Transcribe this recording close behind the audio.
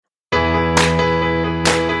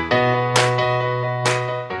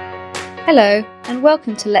Hello, and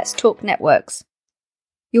welcome to Let's Talk Networks,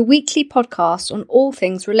 your weekly podcast on all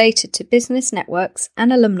things related to business networks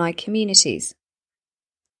and alumni communities.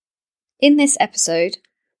 In this episode,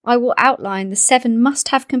 I will outline the 7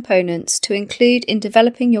 must-have components to include in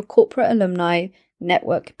developing your corporate alumni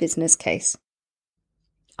network business case.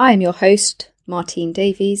 I am your host, Martine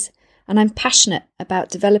Davies, and I'm passionate about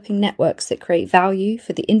developing networks that create value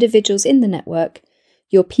for the individuals in the network,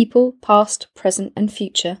 your people, past, present, and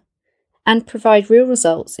future, and provide real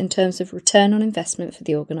results in terms of return on investment for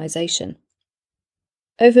the organisation.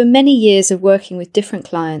 Over many years of working with different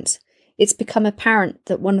clients, it's become apparent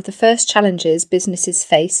that one of the first challenges businesses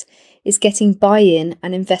face is getting buy-in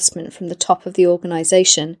and investment from the top of the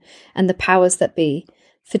organisation and the powers that be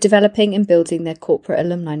for developing and building their corporate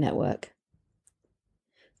alumni network.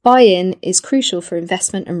 Buy-in is crucial for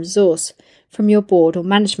investment and resource from your board or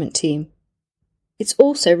management team. It's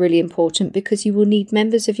also really important because you will need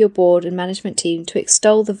members of your board and management team to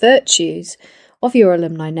extol the virtues of your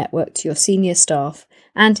alumni network to your senior staff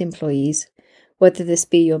and employees, whether this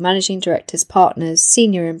be your managing directors, partners,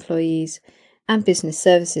 senior employees, and business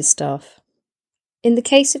services staff. In the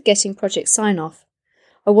case of getting project sign-off,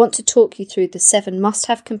 I want to talk you through the 7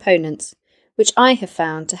 must-have components which I have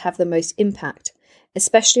found to have the most impact,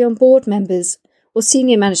 especially on board members or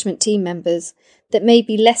senior management team members that may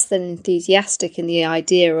be less than enthusiastic in the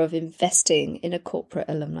idea of investing in a corporate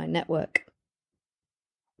alumni network.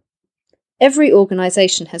 Every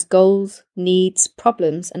organisation has goals, needs,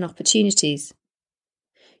 problems, and opportunities.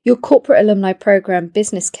 Your corporate alumni programme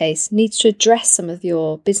business case needs to address some of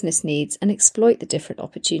your business needs and exploit the different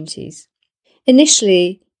opportunities.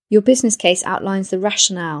 Initially, your business case outlines the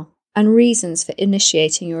rationale and reasons for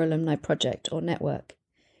initiating your alumni project or network,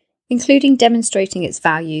 including demonstrating its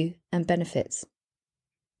value and benefits.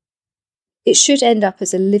 It should end up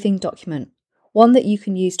as a living document, one that you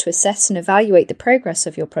can use to assess and evaluate the progress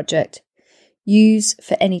of your project, use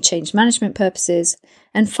for any change management purposes,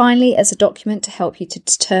 and finally as a document to help you to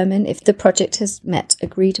determine if the project has met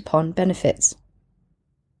agreed upon benefits.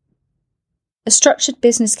 A structured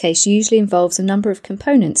business case usually involves a number of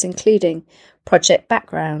components including project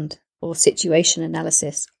background or situation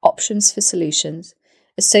analysis, options for solutions,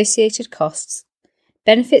 associated costs,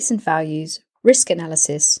 benefits and values, risk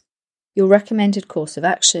analysis, your recommended course of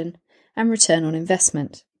action, and return on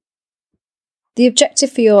investment. The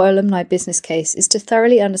objective for your alumni business case is to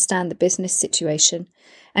thoroughly understand the business situation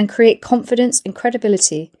and create confidence and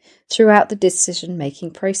credibility throughout the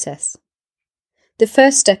decision-making process. The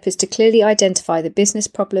first step is to clearly identify the business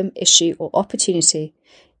problem, issue, or opportunity,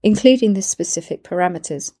 including the specific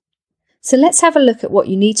parameters. So let's have a look at what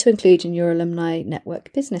you need to include in your alumni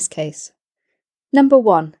network business case. Number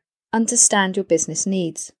 1, understand your business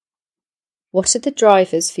needs. What are the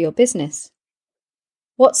drivers for your business?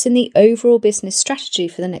 What's in the overall business strategy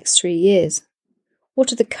for the next 3 years?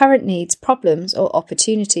 What are the current needs, problems, or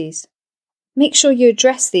opportunities? Make sure you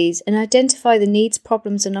address these and identify the needs,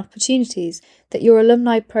 problems, and opportunities that your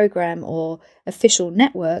alumni program or official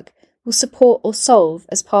network will support or solve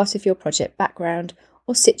as part of your project background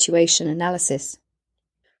or situation analysis.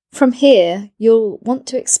 From here, you'll want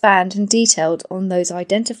to expand and detail on those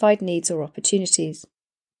identified needs or opportunities.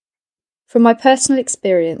 From my personal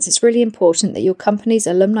experience, it's really important that your company's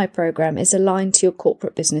alumni program is aligned to your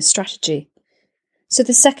corporate business strategy. So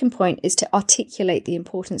the second point is to articulate the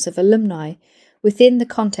importance of alumni within the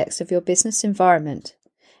context of your business environment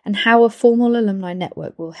and how a formal alumni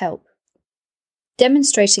network will help.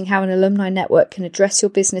 Demonstrating how an alumni network can address your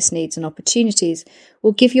business needs and opportunities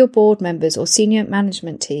will give your board members or senior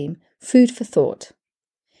management team food for thought.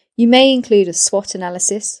 You may include a SWOT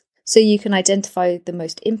analysis, so you can identify the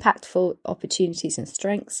most impactful opportunities and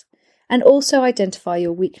strengths, and also identify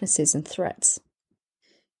your weaknesses and threats.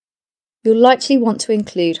 You'll likely want to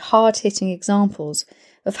include hard-hitting examples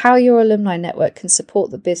of how your alumni network can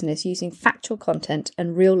support the business using factual content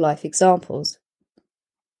and real-life examples.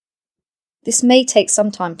 This may take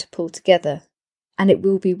some time to pull together, and it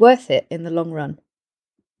will be worth it in the long run.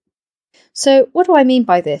 So, what do I mean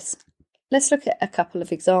by this? Let's look at a couple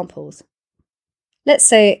of examples. Let's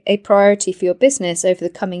say a priority for your business over the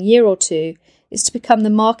coming year or 2 is to become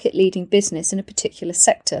the market-leading business in a particular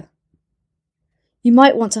sector. You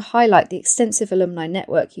might want to highlight the extensive alumni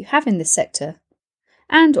network you have in this sector,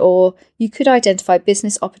 and/or you could identify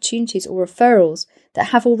business opportunities or referrals that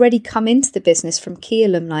have already come into the business from key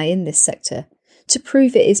alumni in this sector to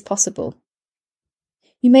prove it is possible.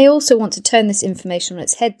 You may also want to turn this information on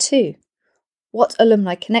its head too. What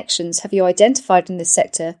alumni connections have you identified in this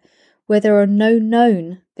sector where there are no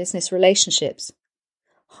known business relationships?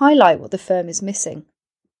 Highlight what the firm is missing.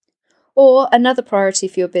 Or another priority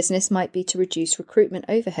for your business might be to reduce recruitment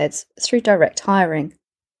overheads through direct hiring.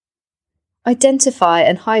 Identify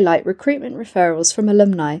and highlight recruitment referrals from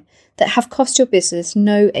alumni that have cost your business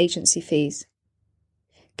no agency fees.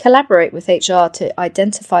 Collaborate with HR to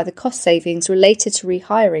identify the cost savings related to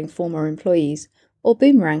rehiring former employees or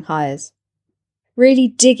boomerang hires. Really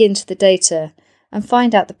dig into the data and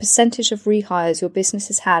find out the percentage of rehires your business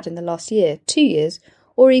has had in the last year, 2 years,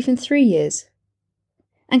 or even 3 years.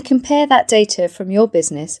 And compare that data from your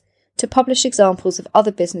business to published examples of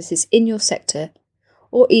other businesses in your sector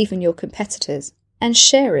or even your competitors, and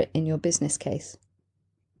share it in your business case.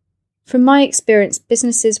 From my experience,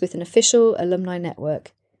 businesses with an official alumni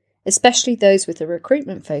network, especially those with a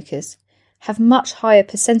recruitment focus, have much higher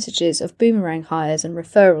percentages of boomerang hires and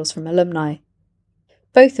referrals from alumni,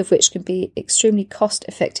 both of which can be extremely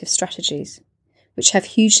cost-effective strategies, which have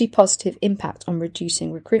hugely positive impact on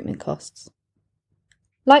reducing recruitment costs.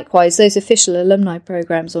 Likewise, those official alumni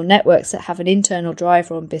programs or networks that have an internal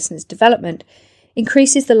driver on business development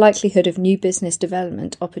increases the likelihood of new business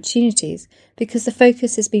development opportunities because the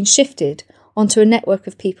focus has been shifted onto a network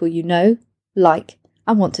of people you know, like,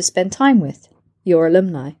 and want to spend time with, your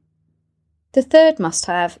alumni. The third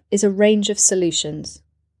must-have is a range of solutions.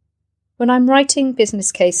 When I'm writing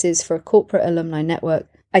business cases for a corporate alumni network,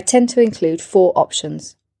 I tend to include 4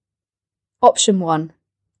 options. Option 1,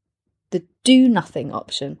 the do-nothing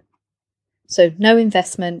option. So no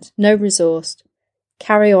investment, no resource,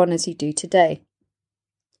 carry on as you do today.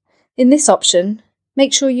 In this option,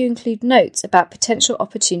 make sure you include notes about potential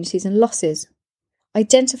opportunities and losses.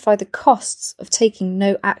 Identify the costs of taking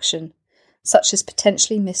no action, such as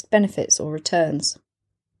potentially missed benefits or returns.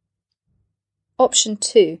 Option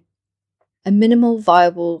 2, a minimal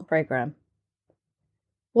viable program.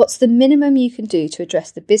 What's the minimum you can do to address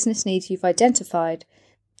the business needs you've identified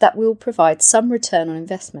that will provide some return on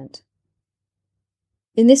investment?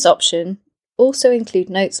 In this option, also include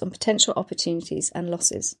notes on potential opportunities and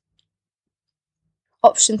losses.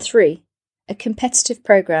 Option 3, a competitive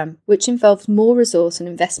program which involves more resource and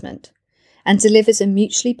investment and delivers a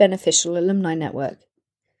mutually beneficial alumni network,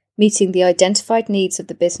 meeting the identified needs of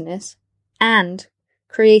the business and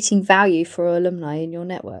creating value for alumni in your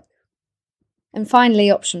network. And finally,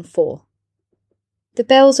 option 4, the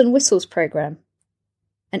bells and whistles program,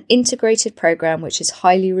 an integrated program which is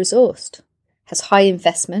highly resourced, has high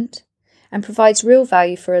investment, and provides real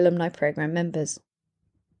value for alumni program members.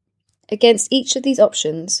 Against each of these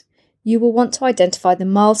options, you will want to identify the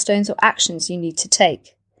milestones or actions you need to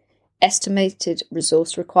take, estimated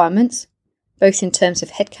resource requirements, both in terms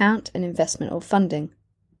of headcount and investment or funding.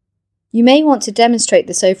 You may want to demonstrate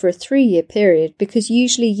this over a 3-year period because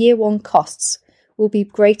usually year 1 costs will be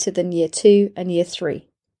greater than year 2 and year 3.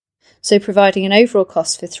 So providing an overall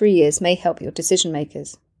cost for 3 years may help your decision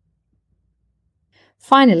makers.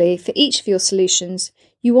 Finally, for each of your solutions,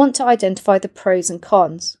 you want to identify the pros and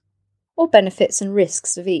cons, or benefits and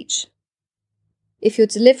risks of each. If you're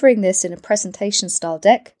delivering this in a presentation style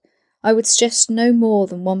deck, I would suggest no more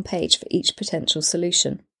than 1 page for each potential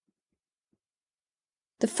solution.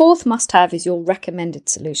 The fourth must-have is your recommended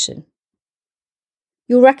solution.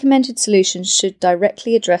 Your recommended solution should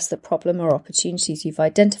directly address the problem or opportunities you've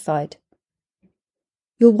identified.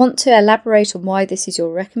 You'll want to elaborate on why this is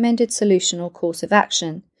your recommended solution or course of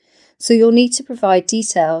action, so you'll need to provide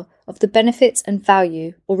detail of the benefits and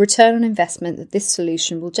value or return on investment that this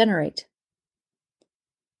solution will generate.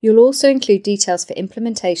 You'll also include details for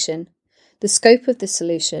implementation, the scope of the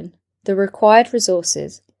solution, the required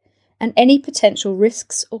resources, and any potential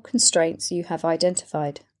risks or constraints you have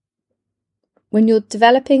identified. When you're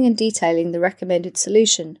developing and detailing the recommended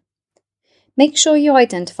solution, make sure you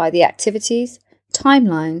identify the activities,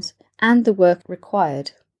 timelines, and the work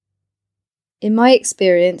required. In my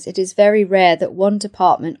experience, it is very rare that one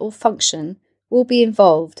department or function will be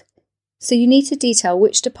involved, so you need to detail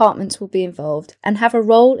which departments will be involved and have a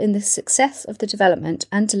role in the success of the development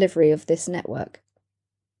and delivery of this network.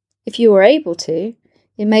 If you are able to,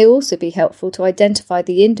 it may also be helpful to identify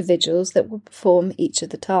the individuals that will perform each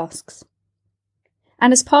of the tasks.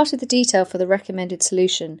 And as part of the detail for the recommended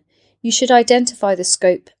solution, you should identify the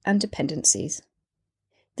scope and dependencies.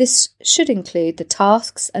 This should include the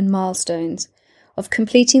tasks and milestones of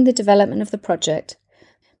completing the development of the project,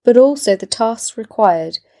 but also the tasks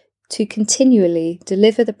required to continually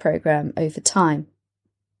deliver the program over time.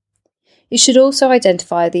 You should also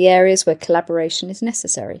identify the areas where collaboration is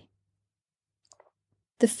necessary.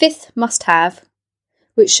 The fifth must-have,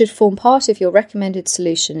 which should form part of your recommended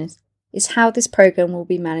solution, is how this program will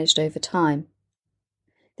be managed over time.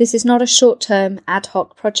 This is not a short-term ad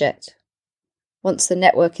hoc project. Once the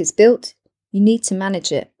network is built, you need to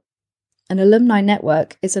manage it. an alumni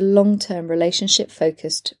network is a long-term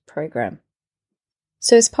relationship-focused program.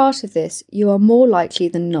 So as part of this, you are more likely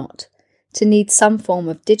than not to need some form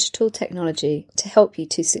of digital technology to help you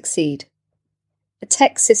to succeed. A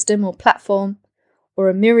tech system or platform, or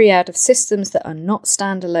a myriad of systems that are not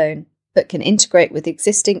standalone but can integrate with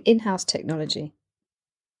existing in-house technology.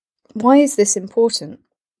 Why is this important?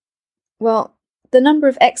 Well, the number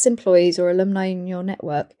of ex-employees or alumni in your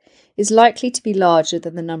network is likely to be larger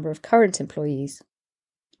than the number of current employees.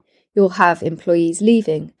 You'll have employees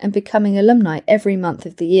leaving and becoming alumni every month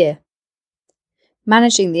of the year.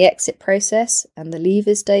 Managing the exit process and the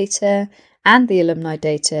leavers data and the alumni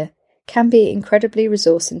data can be incredibly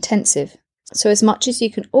resource intensive. So as much as you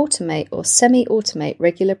can automate or semi-automate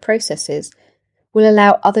regular processes will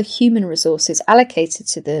allow other human resources allocated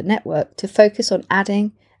to the network to focus on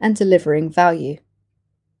adding and delivering value.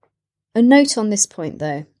 A note on this point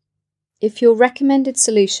though, if your recommended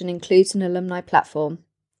solution includes an alumni platform,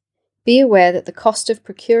 be aware that the cost of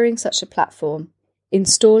procuring such a platform,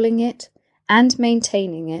 installing it, and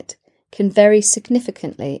maintaining it can vary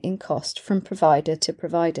significantly in cost from provider to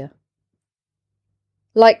provider.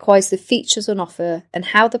 Likewise, the features on offer and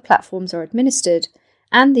how the platforms are administered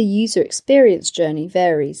and the user experience journey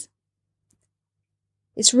varies.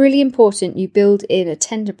 It's really important you build in a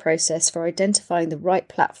tender process for identifying the right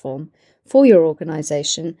platform for your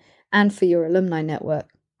organisation and for your alumni network.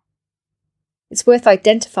 It's worth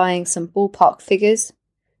identifying some ballpark figures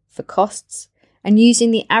for costs and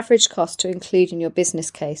using the average cost to include in your business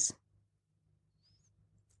case.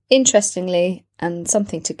 Interestingly, and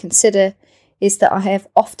something to consider, is that I have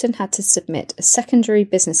often had to submit a secondary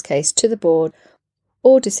business case to the board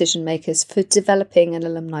or decision makers for developing an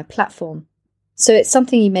alumni platform, so it's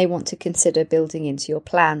something you may want to consider building into your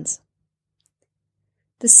plans.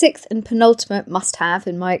 The sixth and penultimate must-have,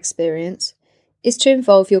 in my experience, is to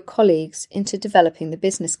involve your colleagues into developing the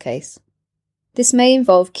business case. This may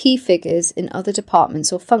involve key figures in other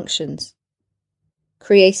departments or functions,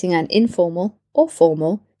 creating an informal or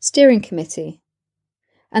formal steering committee,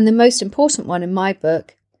 and the most important one in my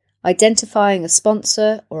book, identifying a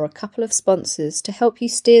sponsor or a couple of sponsors to help you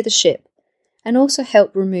steer the ship and also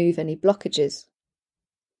help remove any blockages.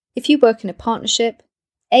 If you work in a partnership,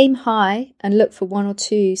 aim high and look for 1 or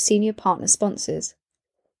 2 senior partner sponsors,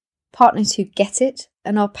 partners who get it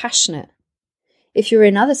and are passionate. If you're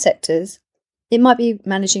in other sectors, it might be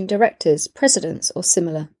managing directors, presidents, or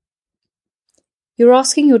similar. You're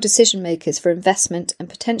asking your decision makers for investment and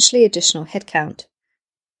potentially additional headcount.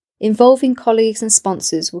 Involving colleagues and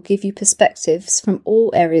sponsors will give you perspectives from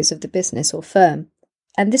all areas of the business or firm,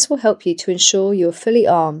 and this will help you to ensure you're fully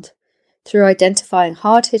armed through identifying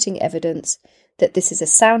hard-hitting evidence that this is a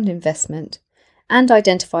sound investment and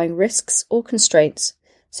identifying risks or constraints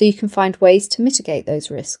so you can find ways to mitigate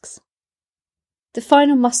those risks. The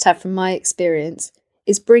final must-have from my experience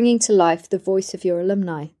is bringing to life the voice of your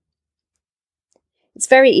alumni. It's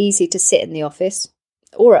very easy to sit in the office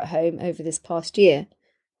or at home over this past year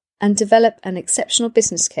and develop an exceptional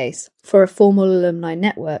business case for a formal alumni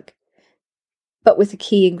network, but with a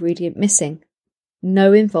key ingredient missing: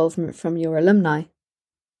 no involvement from your alumni.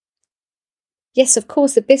 Yes, of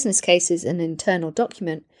course, the business case is an internal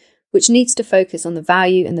document which needs to focus on the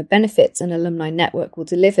value and the benefits an alumni network will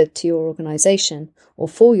deliver to your organisation or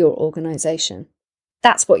for your organisation.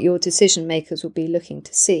 That's what your decision makers will be looking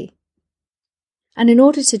to see. And in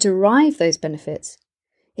order to derive those benefits,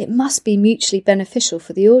 it must be mutually beneficial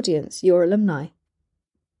for the audience, your alumni.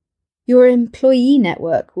 Your employee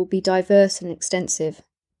network will be diverse and extensive,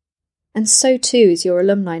 and so too is your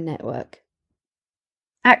alumni network.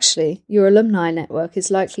 Actually, your alumni network is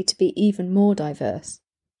likely to be even more diverse.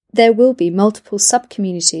 There will be multiple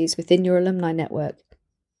sub-communities within your alumni network,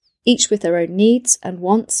 each with their own needs and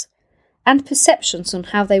wants, and perceptions on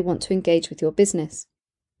how they want to engage with your business.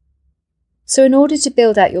 So in order to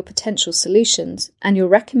build out your potential solutions and your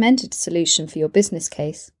recommended solution for your business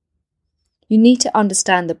case, you need to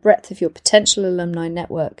understand the breadth of your potential alumni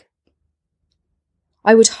network.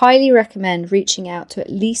 I would highly recommend reaching out to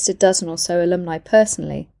at least a dozen or so alumni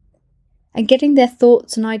personally and getting their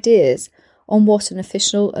thoughts and ideas on what an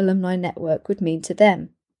official alumni network would mean to them,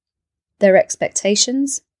 their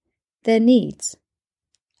expectations, their needs.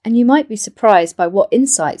 And you might be surprised by what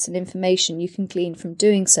insights and information you can glean from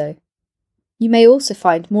doing so. You may also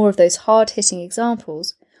find more of those hard-hitting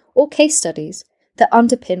examples or case studies that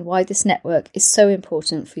underpin why this network is so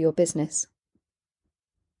important for your business.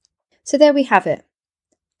 So there we have it.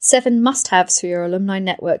 7 must-haves for your alumni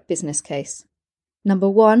network business case. Number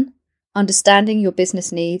 1, understanding your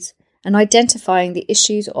business needs and identifying the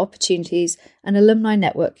issues or opportunities an alumni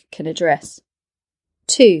network can address.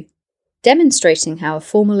 2, demonstrating how a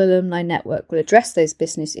formal alumni network will address those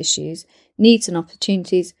business issues, needs and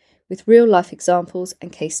opportunities with real-life examples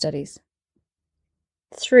and case studies.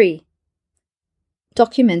 3.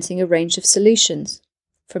 Documenting a range of solutions,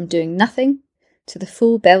 from doing nothing to the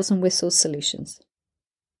full bells and whistles solutions.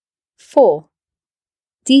 4.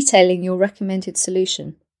 Detailing your recommended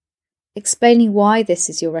solution, explaining why this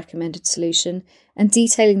is your recommended solution and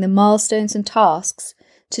detailing the milestones and tasks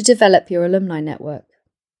to develop your alumni network.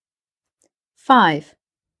 5.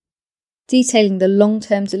 Detailing the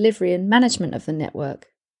long-term delivery and management of the network.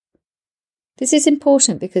 This is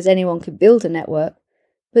important because anyone can build a network,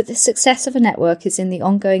 but the success of a network is in the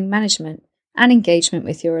ongoing management and engagement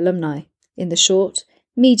with your alumni in the short,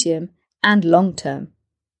 medium, and long term.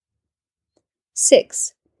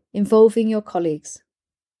 6. Involving your colleagues.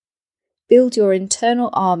 Build your internal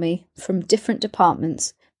army from different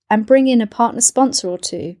departments and bring in a partner sponsor or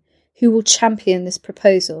two who will champion this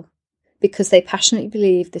proposal because they passionately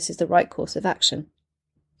believe this is the right course of action.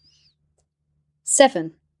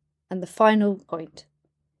 7. And the final point.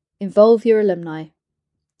 Involve your alumni.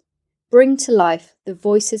 Bring to life the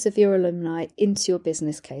voices of your alumni into your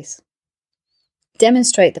business case.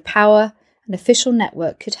 Demonstrate the power an official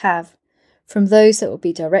network could have from those that will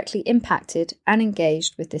be directly impacted and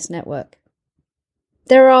engaged with this network.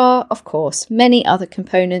 There are, of course, many other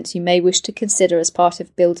components you may wish to consider as part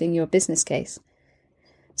of building your business case,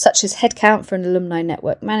 such as headcount for an alumni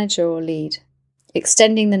network manager or lead,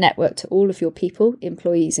 extending the network to all of your people,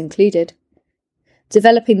 employees included,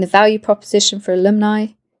 developing the value proposition for alumni,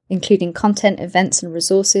 including content, events and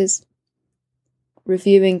resources,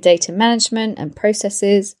 reviewing data management and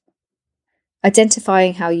processes,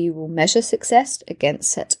 identifying how you will measure success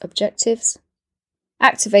against set objectives,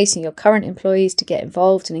 activating your current employees to get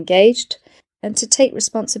involved and engaged and to take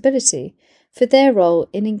responsibility for their role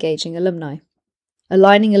in engaging alumni,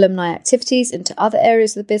 aligning alumni activities into other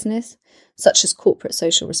areas of the business, such as corporate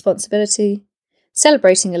social responsibility,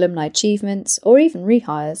 celebrating alumni achievements or even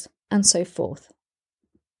rehires, and so forth.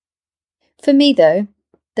 For me, though,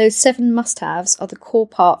 those 7 must-haves are the core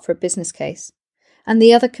part for a business case, and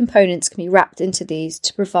the other components can be wrapped into these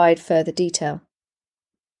to provide further detail.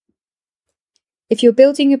 If you're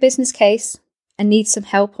building your business case and need some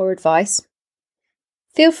help or advice,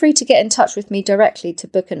 feel free to get in touch with me directly to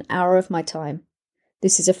book an hour of my time.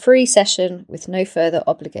 This is a free session with no further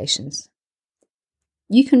obligations.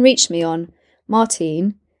 You can reach me on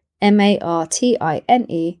Martine, Martine,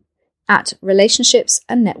 at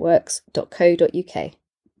relationshipsandnetworks.co.uk.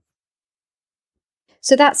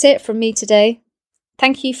 So that's it from me today.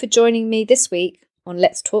 Thank you for joining me this week on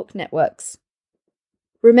Let's Talk Networks.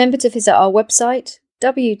 Remember to visit our website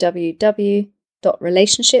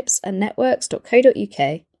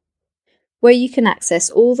www.relationshipsandnetworks.co.uk, where you can access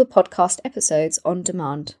all the podcast episodes on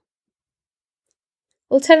demand.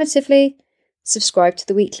 Alternatively, subscribe to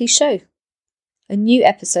the weekly show. A new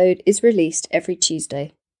episode is released every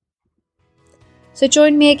Tuesday. So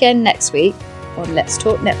join me again next week on Let's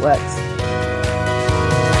Talk Networks.